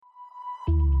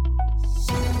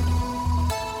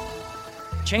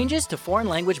Changes to foreign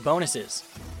language bonuses.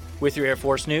 With your Air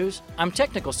Force News, I'm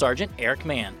Technical Sergeant Eric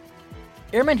Mann.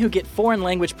 Airmen who get foreign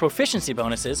language proficiency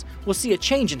bonuses will see a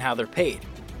change in how they're paid.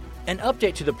 An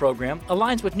update to the program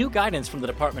aligns with new guidance from the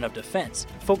Department of Defense,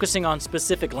 focusing on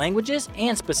specific languages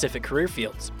and specific career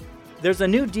fields. There's a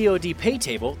new DoD pay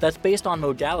table that's based on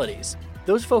modalities.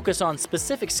 Those focus on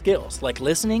specific skills like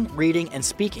listening, reading, and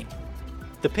speaking.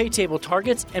 The pay table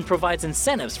targets and provides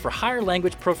incentives for higher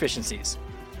language proficiencies.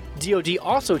 DoD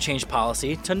also changed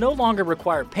policy to no longer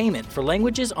require payment for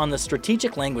languages on the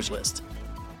strategic language list.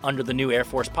 Under the new Air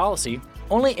Force policy,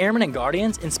 only airmen and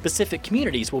guardians in specific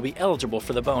communities will be eligible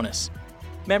for the bonus.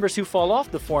 Members who fall off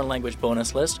the foreign language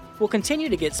bonus list will continue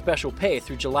to get special pay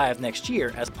through July of next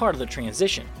year as part of the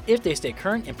transition, if they stay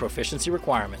current in proficiency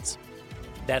requirements.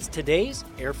 That's today's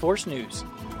Air Force News.